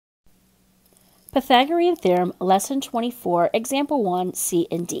Pythagorean Theorem, Lesson 24, Example 1, C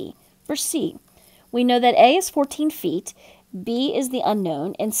and D. For C, we know that A is 14 feet, B is the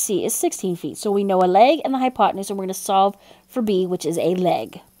unknown, and C is 16 feet. So we know a leg and the hypotenuse, and we're going to solve for B, which is a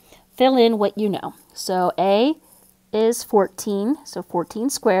leg. Fill in what you know. So A is 14, so 14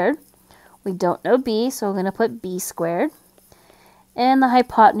 squared. We don't know B, so we're going to put B squared. And the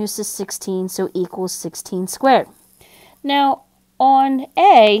hypotenuse is 16, so equals 16 squared. Now, on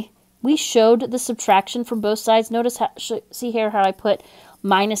A, we showed the subtraction from both sides. Notice, see here how I put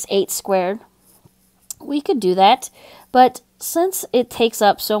minus 8 squared. We could do that, but since it takes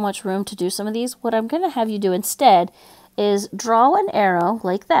up so much room to do some of these, what I'm going to have you do instead is draw an arrow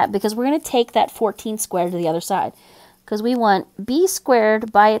like that, because we're going to take that 14 squared to the other side, because we want b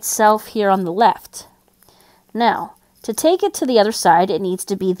squared by itself here on the left. Now, to take it to the other side, it needs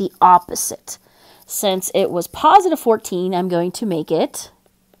to be the opposite. Since it was positive 14, I'm going to make it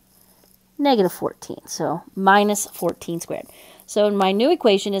negative 14, so minus 14 squared. So my new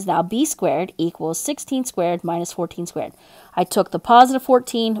equation is now b squared equals 16 squared minus 14 squared. I took the positive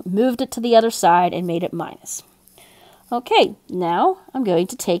 14, moved it to the other side, and made it minus. Okay, now I'm going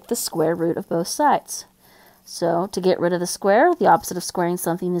to take the square root of both sides. So to get rid of the square, the opposite of squaring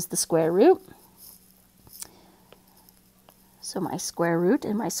something is the square root. So my square root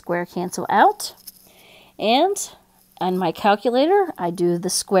and my square cancel out. And on my calculator, I do the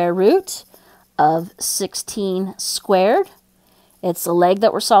square root of 16 squared. It's the leg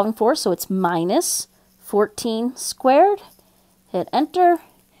that we're solving for, so it's minus 14 squared. Hit enter.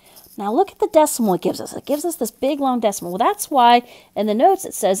 Now look at the decimal it gives us. It gives us this big long decimal. Well, that's why in the notes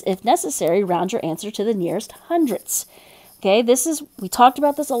it says, if necessary, round your answer to the nearest hundredths. Okay, we talked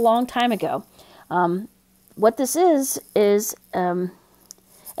about this a long time ago. What this is an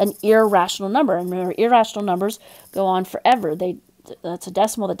irrational number. And remember, irrational numbers go on forever. That's a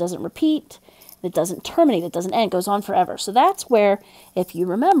decimal that doesn't repeat. It doesn't terminate, it doesn't end, it goes on forever. So that's where, if you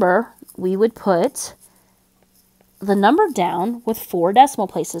remember, we would put the number down with 4 decimal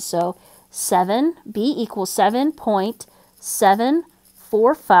places. So B equals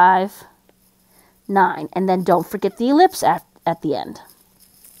 7.7459. And then don't forget the ellipse at the end.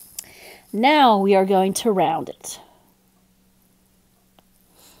 Now we are going to round it.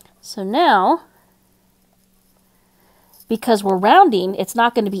 So now, because we're rounding, it's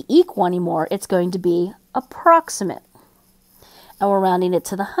not going to be equal anymore. It's going to be approximate. And we're rounding it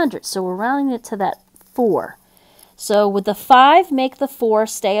to the hundredth. So we're rounding it to that 4. So would the 5 make the 4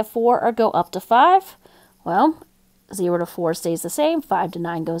 stay a 4 or go up to 5? Well, 0 to 4 stays the same. 5 to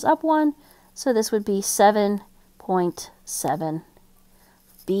 9 goes up 1. So this would be 7.7.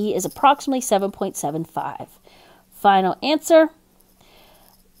 B is approximately 7.75. Final answer.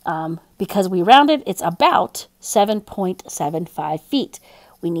 Because we rounded, it's about 7.75 feet.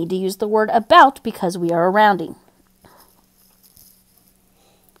 We need to use the word about because we are rounding.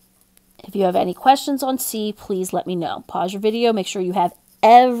 If you have any questions on C, please let me know. Pause your video, make sure you have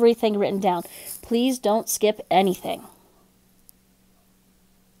everything written down. Please don't skip anything.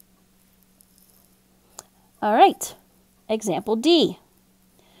 All right, example D.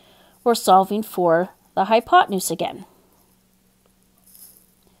 We're solving for the hypotenuse again.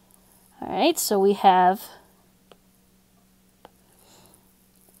 All right, so we have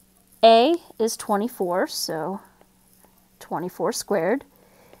A is 24, so 24 squared.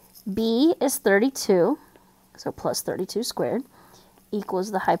 B is 32, so plus 32 squared,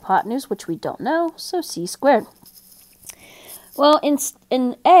 equals the hypotenuse, which we don't know, so C squared. Well, in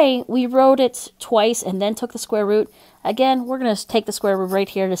A, we wrote it twice and then took the square root. Again, we're going to take the square root right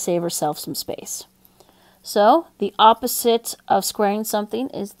here to save ourselves some space. So the opposite of squaring something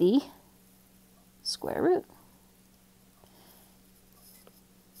is the square root.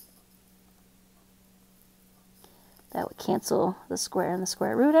 That would cancel the square and the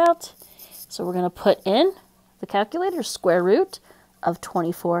square root out. So we're going to put in the calculator square root of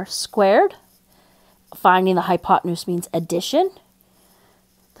 24 squared. Finding the hypotenuse means addition.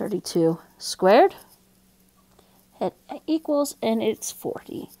 32 squared. Hit equals, and it's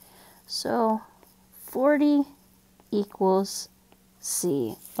 40. So 40 equals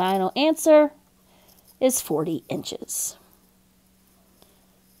C. Final answer is 40 inches.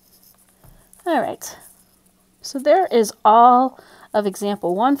 All right. So there is all of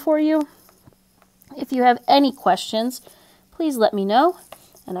example 1 for you. If you have any questions, please let me know,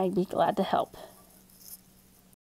 and I'd be glad to help.